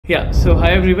Yeah, so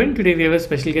hi everyone. Today we have a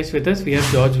special guest with us. We have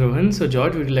George Rohan. So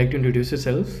George, would you like to introduce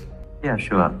yourself? Yeah,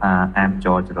 sure. I'm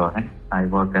George Rohan. I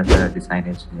work as a design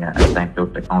engineer at Time to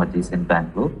Technologies in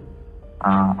Bangalore.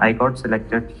 I got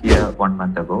selected here 1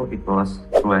 month ago. It was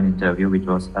through an interview which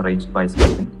was arranged by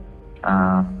Skill-Lync.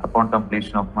 Upon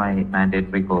completion of my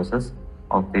mandatory courses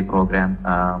of the program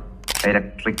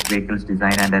Electric Vehicles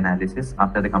Design and Analysis,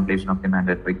 after the completion of the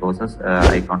mandatory courses,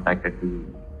 I contacted the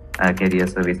career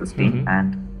services team,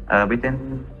 and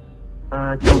within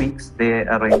 2 weeks they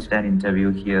arranged an interview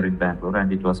here in Bangalore,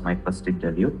 and it was my first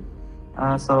interview.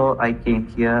 So I came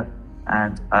here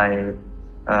and I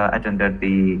attended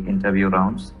the interview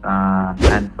rounds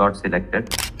and got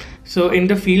selected. So in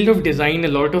the field of design, a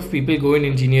lot of people go in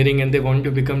engineering and they want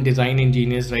to become design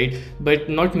engineers, right? But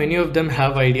not many of them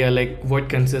have idea like what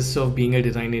consists of being a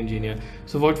design engineer.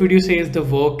 So what would you say is the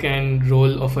work and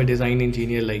role of a design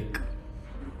engineer like?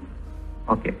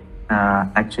 Okay.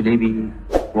 Actually,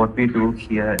 what we do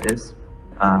here is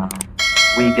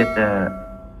we get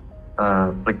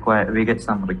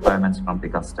some requirements from the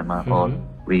customer, or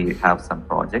we have some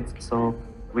projects. So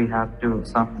we have to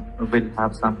will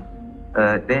have some.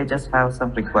 They just have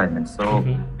some requirements. So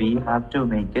we have to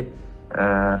make it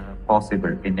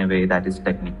possible in a way that is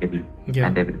technically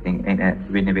and everything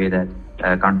in a way that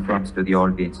conforms to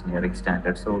all the engineering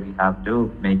standards. So we have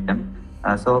to make them.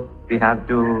 So we have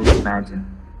to imagine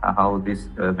how this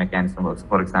mechanism works.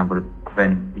 For example,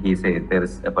 when he says there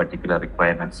is a particular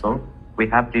requirement, so we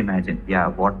have to imagine,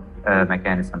 what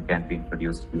mechanism can be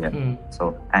introduced here.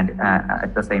 So, and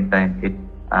at the same time,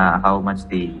 how much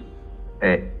the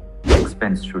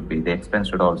expense should be. The expense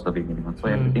should also be minimum. So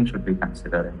everything should be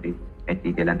considered in the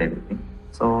material and everything.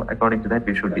 So according to that,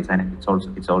 we should design it. It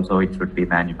should be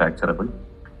manufacturable,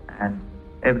 and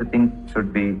everything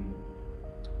should be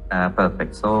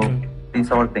perfect. So these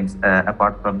all things,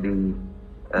 apart from the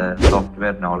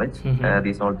software knowledge,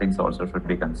 these all things also should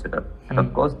be considered. And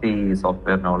of course, the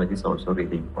software knowledge is also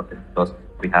really important, because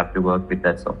we have to work with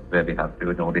that software. We have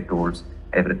to know the tools,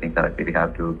 everything correctly. We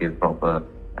have to give proper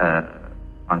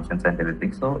functions and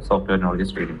everything. So software knowledge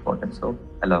is really important. So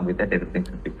along with that, everything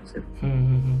should be considered.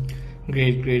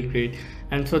 Great.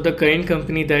 And for the current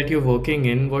company that you're working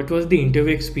in, what was the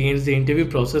interview experience, the interview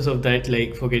process of that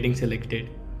like for getting selected?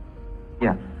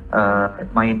 Yeah.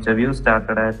 My interview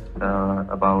started at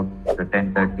about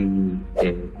 10:30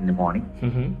 in the morning.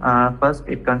 First,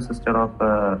 it consisted of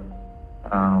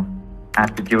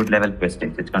aptitude level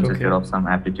questions. It consisted of some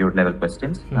aptitude level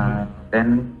questions.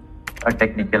 Then a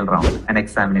technical round, an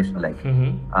examination like.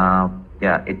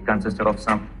 It consisted of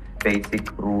some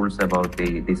basic rules about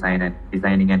the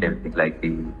designing and everything, like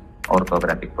the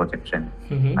orthographic projection.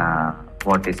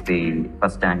 What is the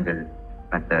first angle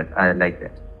method? I like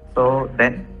that. So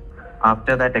then,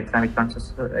 after that exam, it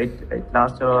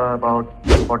lasted about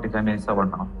 45 minutes or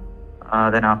 1 hour.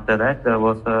 Then after that, there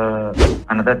was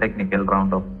another technical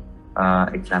round of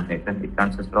examination. It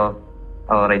consisted of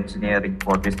our engineering,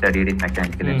 what we studied in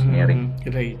mechanical engineering.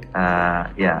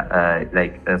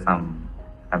 Like some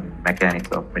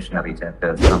mechanics of machinery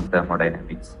chapters, some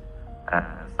thermodynamics,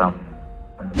 some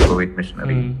fluid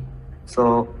machinery.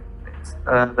 So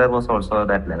there was also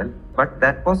that level, but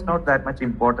that was not that much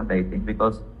important, I think,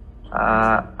 because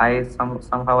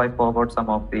somehow I forgot some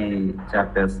of the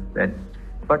chapters then.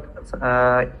 But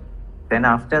then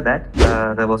after that,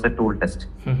 there was a tool test.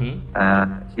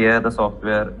 Here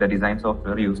the design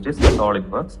software used is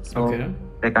SolidWorks. So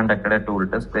they conducted a tool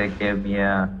test. They gave me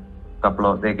a couple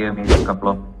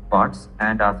of parts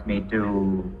and asked me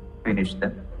to finish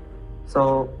them.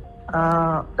 So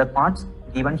the parts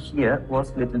given here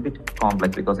was a little bit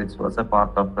complex, because it was a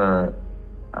part of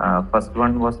first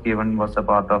one was a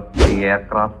part of the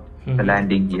aircraft, the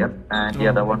landing gear, and the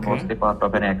other one was the part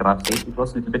of an aircraft stage. It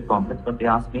was a little bit complex, but they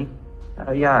asked me,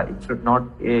 it should not,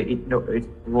 it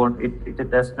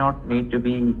does not need to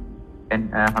be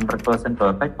 100%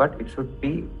 perfect, but it should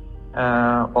be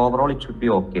overall it should be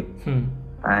okay.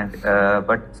 And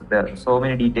but so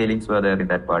many detailings were there in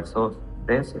that part. So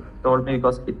they told me,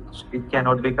 because it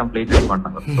cannot be completed in 1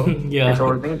 hour. So they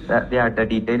told me that the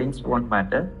detailings won't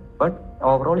matter, but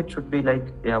overall it should be like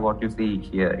what you see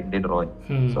here in the drawing.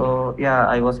 So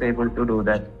I was able to do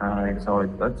that in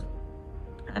SolidWorks,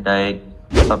 and I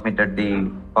submitted the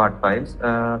part files.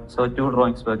 So 2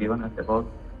 drawings were given at about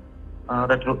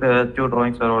the 2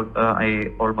 drawings were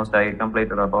I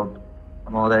completed about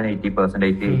more than 80%,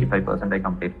 85% I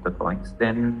completed the drawings.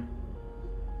 Then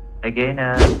again,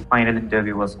 final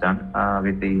interview was done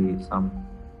with some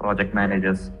project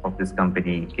managers of this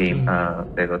company came.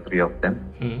 There were 3 of them.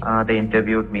 They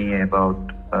interviewed me about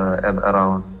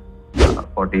around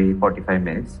 45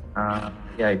 minutes.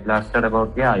 Yeah, it lasted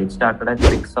about, it started at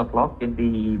 6 o'clock in the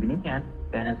evening and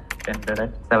then it ended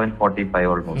at 7:45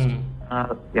 almost.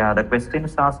 The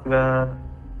questions asked were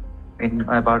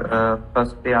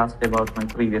first they asked about my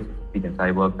previous experience.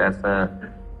 I worked as a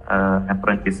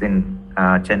apprentice in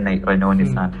Chennai, Renault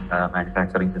Nissan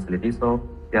manufacturing facility. So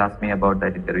they asked me about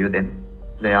that interview. Then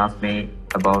they asked me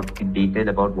in detail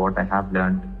about what I have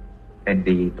learned in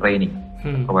the training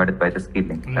provided by the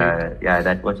Skill-Lync.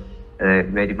 That was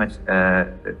very much.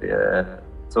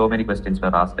 So many questions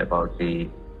were asked about the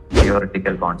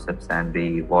theoretical concepts and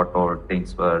what all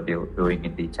things were doing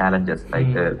in the challenges.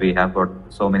 Like we have got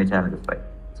so many challenges, right?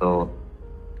 So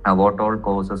what all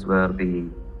courses were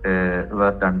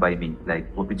done by me, like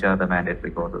which are the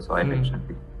mandatory courses. So I mentioned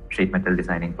the sheet metal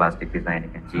designing, plastic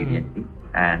designing, and GD&T.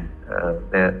 And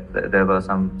there were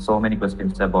so many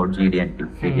questions about GD&T.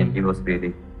 GD&T was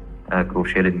really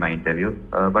crucial in my interview,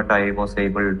 but I was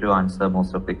able to answer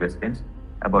most of the questions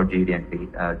about GD&T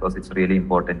because it's really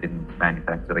important in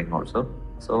manufacturing also.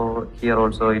 So here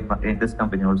also in this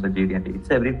company also GD&T, it's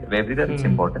everywhere it's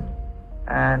important.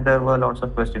 And there were lots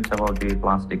of questions about the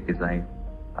plastic design.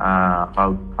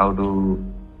 How do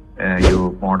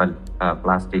you model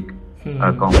plastic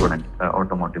component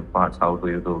automotive parts? How do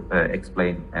you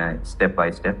explain step by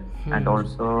step? And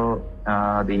also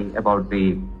about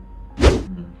the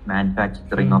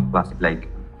manufacturing of plastic, like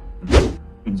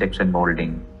injection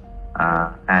molding,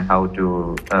 and how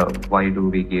to why do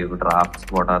we give drafts?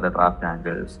 What are the draft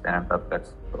angles and rough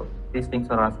cuts? So these things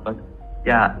are asked. But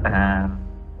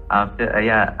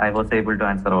I was able to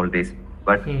answer all these.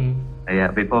 But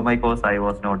before my course, I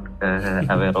was not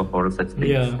aware of all such things.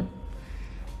 Yeah.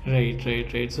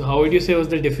 Right. So how would you say was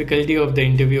the difficulty of the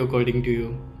interview according to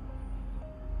you?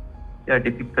 Yeah,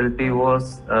 difficulty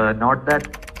was not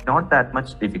that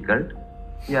much difficult.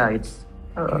 Yeah, it's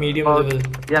medium level.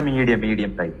 Yeah,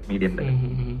 medium type.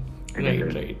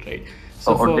 Right.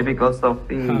 So only because of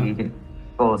the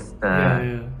course.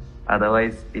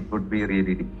 Otherwise, it would be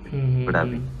really difficult.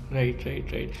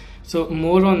 Right. So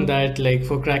more on that, like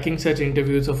for cracking such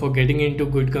interviews or for getting into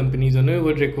good companies, it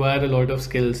would require a lot of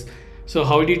skills. So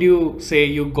how did you say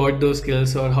you got those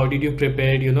skills, or how did you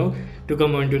prepare, to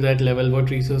come onto that level? What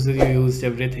resources you used?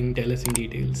 Everything. Tell us in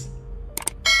details.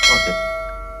 Okay.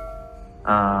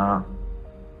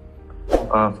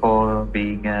 For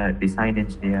being a design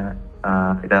engineer,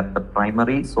 the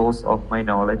primary source of my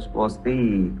knowledge was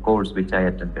the course which I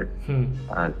attended.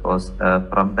 Because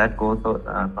from that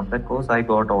course, I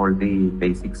got all the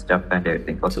basic stuff and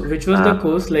everything. So, which was the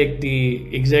course, like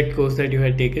the exact course that you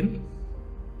had taken?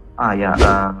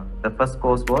 The first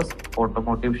course was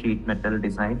automotive sheet metal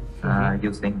design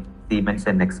using Siemens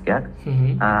and CAD.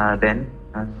 Then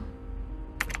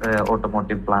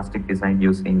automotive plastic design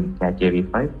using CAD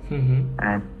AV5.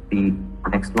 And the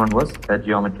next one was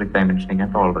geometric dimensioning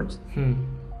and tolerance.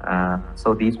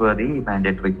 So these were the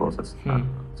mandatory courses.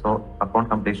 So upon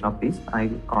completion of these,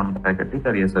 I contacted the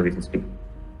career services team.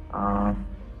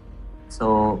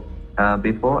 So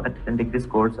before attending this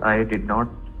course, I did not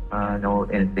know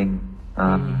anything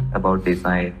about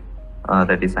design,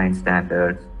 the design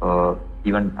standards, or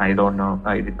even I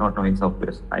did not know in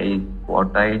softwares.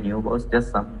 What I knew was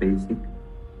just some basic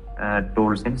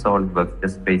tools in SolidWorks,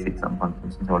 just basic some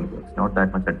functions in SolidWorks, not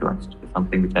that much advanced.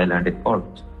 Something which I learned in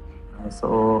college.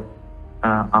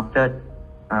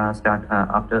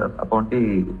 Upon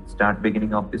the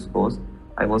beginning of this course,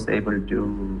 I was able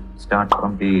to start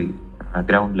from the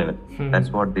ground level. That's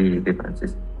what the difference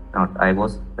is. I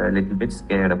was a little bit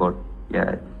scared about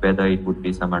whether it would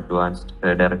be some advanced,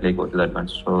 directly go to the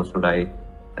advanced, so should I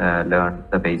learn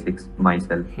the basics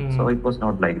myself. So it was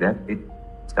not like that. It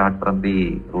starts from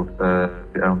the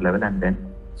ground level and then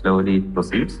slowly it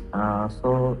proceeds.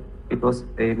 So I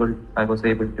was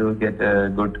able to get a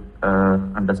good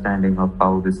understanding of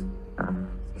how this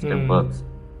system works,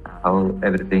 how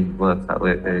everything works, how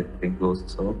everything goes.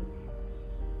 So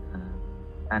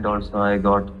and also I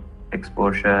got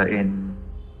exposure in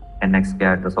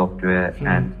NXCAD, the software,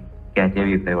 and CAD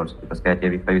AV5 also, because CAD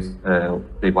AV5 is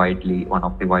one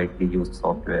of the widely used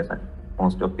softwares, and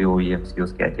most of the OEMs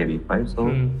use CAD AV5.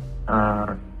 So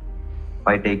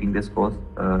by taking this course,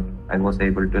 I was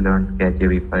able to learn CAD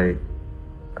AV5.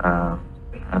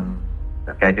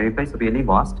 CAD AV5 is really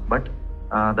vast, but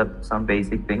some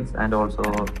basic things, and also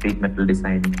sheet metal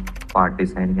designing, part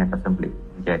designing, and assembly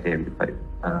in CAD AV5.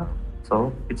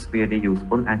 So it's really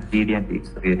useful, and GD&T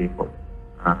is really important.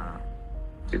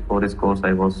 Before this course,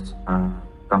 I was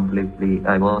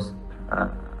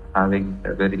having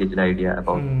a very little idea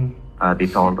about the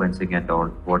tolerancing and all,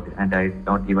 and I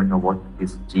don't even know what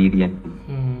is GD&T.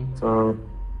 So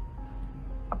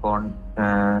upon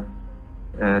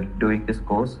doing this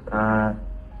course, I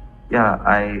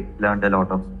learned a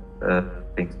lot of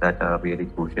things that are really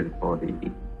crucial for the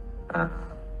uh,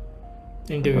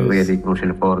 Interviews.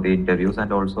 interviews,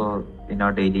 and also in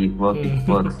our daily works.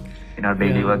 In our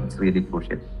daily work, it's really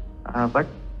crucial. But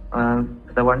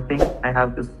the one thing I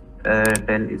have to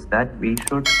tell is that we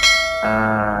should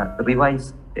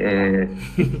revise.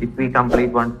 If we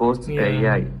complete one course,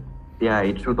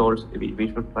 it should also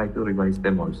we should try to revise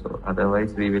them also.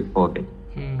 Otherwise, we will forget.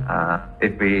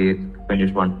 If we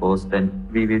finish one course, then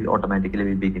we will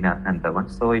automatically begin another one.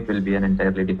 So it will be an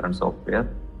entirely different software.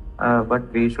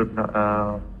 But we should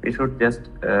just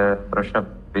brush up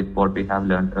with what we have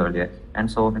learned earlier. And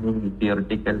so many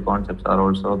theoretical concepts are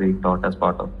also being taught as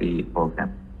part of the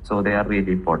program. So they are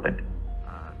really important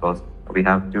because we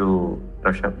have to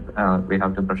brush up. We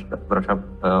have to brush up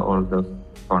all the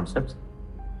concepts,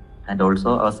 and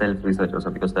also our self-research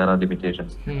also, because there are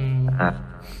limitations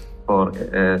for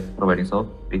providing. So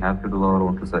we have to do our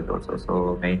own research also.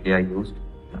 So mainly I used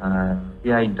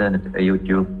internet,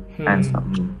 YouTube, and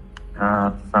some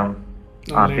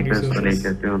articles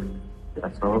related to.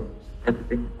 So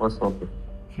everything was okay.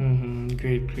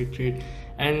 Great.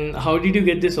 And how did you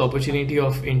get this opportunity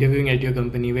of interviewing at your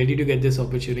company? Where did you get this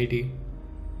opportunity?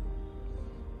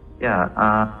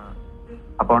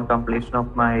 Upon completion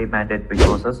of my mandatory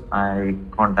courses, I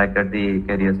contacted the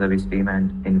career service team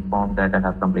and informed that I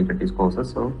have completed these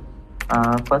courses. So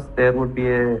first there would be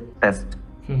a test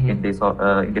in the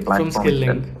platform. From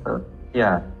Skill-Lync.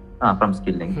 From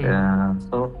Skill-Lync.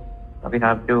 So we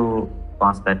have to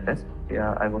pass that test.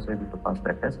 I was able to pass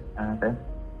that test, and then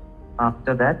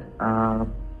after that,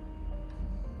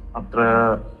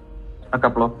 after a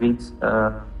couple of weeks,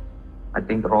 I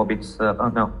think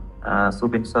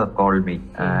Subin sir called me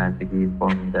and he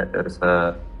informed me that there is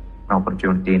an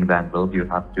opportunity in Bangalore. You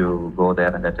have to go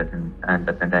there and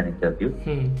attend an interview.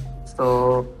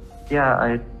 So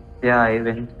I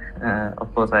went.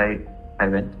 Of course, I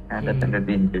went and attended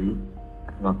the interview.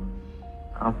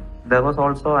 There was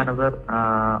also another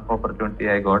opportunity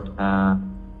I got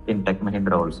in Tech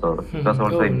Mahindra also. It was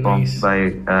also informed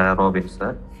by Robin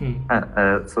sir,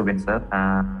 Subin sir.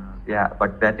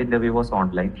 But that interview was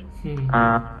online.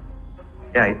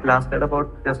 It lasted about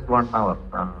just 1 hour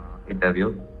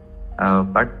interview.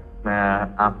 But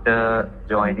after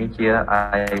joining here,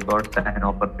 I got an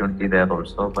opportunity there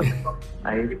also. But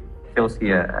I chose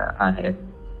here.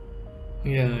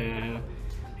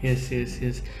 Yes.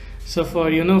 So for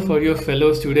your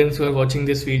fellow students who are watching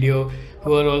this video,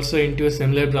 who are also into a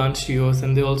similar branch to yours,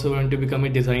 and they also want to become a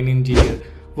design engineer,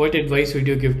 what advice would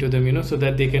you give to them, so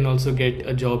that they can also get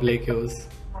a job like yours?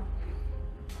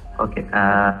 Okay,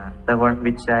 the one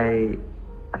which I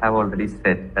have already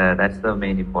said, that's the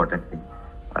main important thing.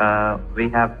 We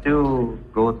have to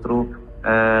go through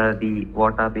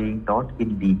what are being taught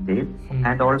in detail,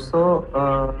 and also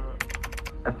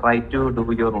try to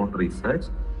do your own research.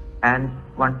 And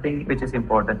one thing which is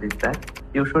important is that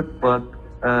you should work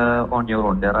on your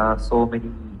own. There are so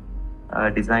many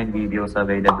design videos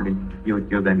available in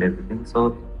YouTube and everything.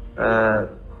 So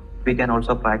we can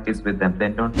also practice with them.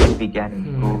 Then don't think we can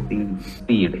improve the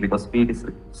speed, because speed is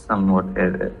somewhat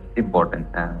important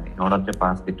in order to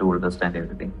pass the tool test and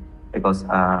everything. Because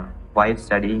while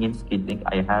studying in Skill-Lync,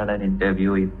 I had an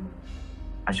interview in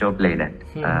Ashok Leyland.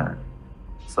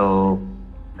 So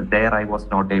there I was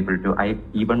not able to,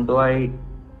 even though I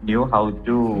knew how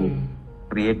to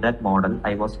create that model,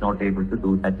 I was not able to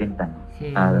do that in time.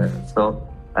 So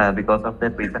because of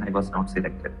that reason, I was not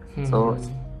selected. So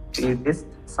it is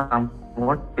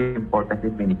somewhat important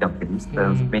in many companies.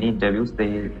 Many interviews,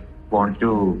 they want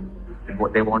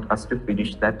us to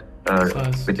finish that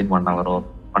within 1 hour or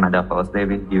 1.5 hours. They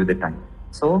will give the time.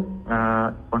 So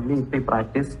only if we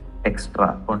practice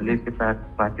extra, only if we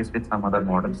practice with some other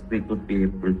models, we could be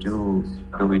able to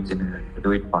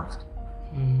do it fast.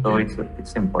 So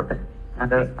it's important.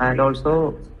 And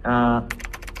also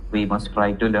we must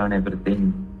try to learn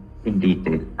everything in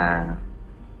detail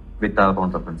with our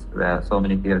own reference. There are so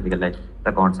many theoretical, like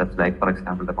the concepts, like for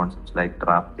example, the concepts like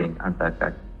drafting,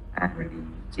 undercut, and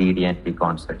GD&T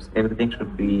concepts. Everything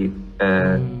should be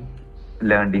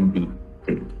learned in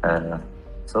detail.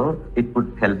 So it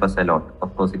would help us a lot.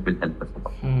 Of course, it will help us a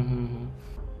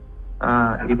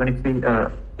lot.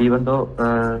 Even though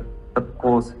the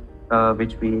course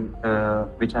which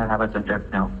I have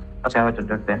attended now, which I have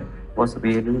attended then, was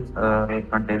really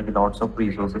contained lots of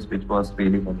resources, which was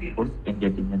really helpful in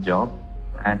getting a job,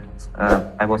 and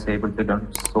I was able to learn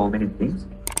so many things.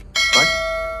 But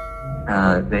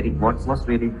what was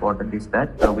really important is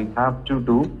that we have to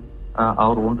do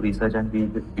our own research, and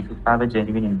we should have a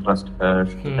genuine interest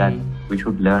that we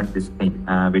should learn this thing,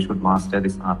 we should master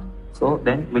this art. So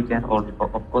then we can,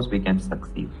 of course, we can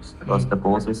succeed, because the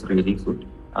course is really good.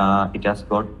 It has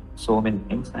got so many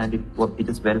things, and it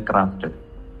is well crafted,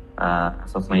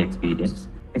 as of my experience.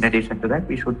 In addition to that,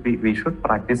 we should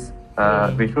practice.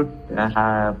 We should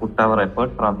put our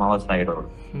effort from our side also.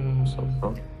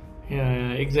 So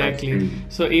yeah, exactly.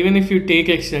 So even if you take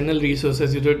external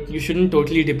resources, you shouldn't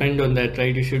totally depend on that,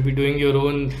 right? You should be doing your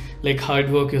own like hard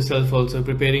work yourself also,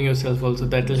 preparing yourself also.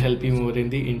 That will help you more in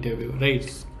the interview,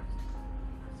 right?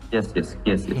 Yes.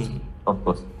 Of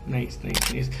course. Nice.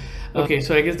 Okay,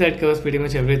 so I guess that covers pretty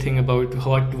much everything about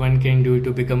what one can do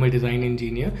to become a design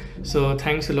engineer. So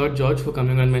thanks a lot, George, for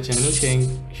coming on my channel,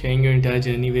 sharing your entire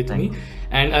journey with me.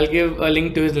 And I'll give a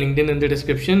link to his LinkedIn in the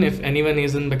description. If anyone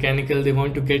is in mechanical, they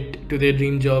want to get to their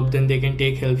dream job, then they can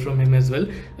take help from him as well.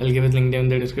 I'll give his LinkedIn in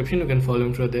the description. You can follow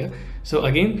him through there. So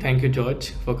again, thank you,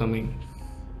 George, for coming.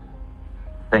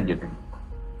 Thank you.